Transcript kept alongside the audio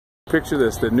Picture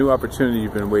this, the new opportunity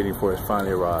you've been waiting for has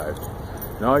finally arrived.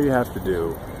 And all you have to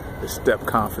do is step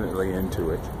confidently into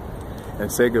it and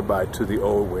say goodbye to the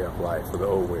old way of life or the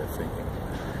old way of thinking.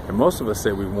 And most of us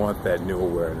say we want that new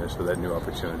awareness or that new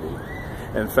opportunity.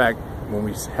 In fact, when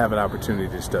we have an opportunity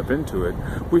to step into it,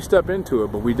 we step into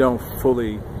it, but we don't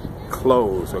fully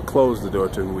close the door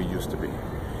to who we used to be.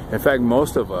 In fact,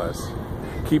 most of us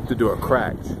keep the door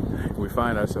cracked. We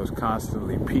find ourselves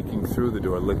constantly peeking through the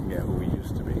door, looking at who we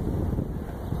used to be.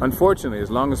 Unfortunately,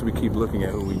 as long as we keep looking at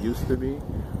who we used to be,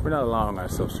 we're not allowing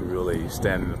ourselves to really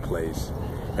stand in a place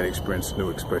and experience a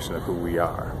new expression of who we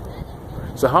are.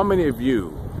 So how many of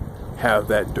you have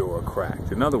that door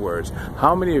cracked? In other words,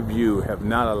 how many of you have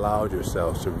not allowed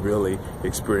yourselves to really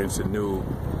experience a new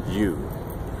you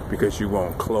because you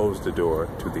won't close the door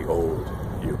to the old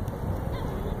you?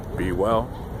 Be well,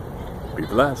 be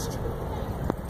blessed.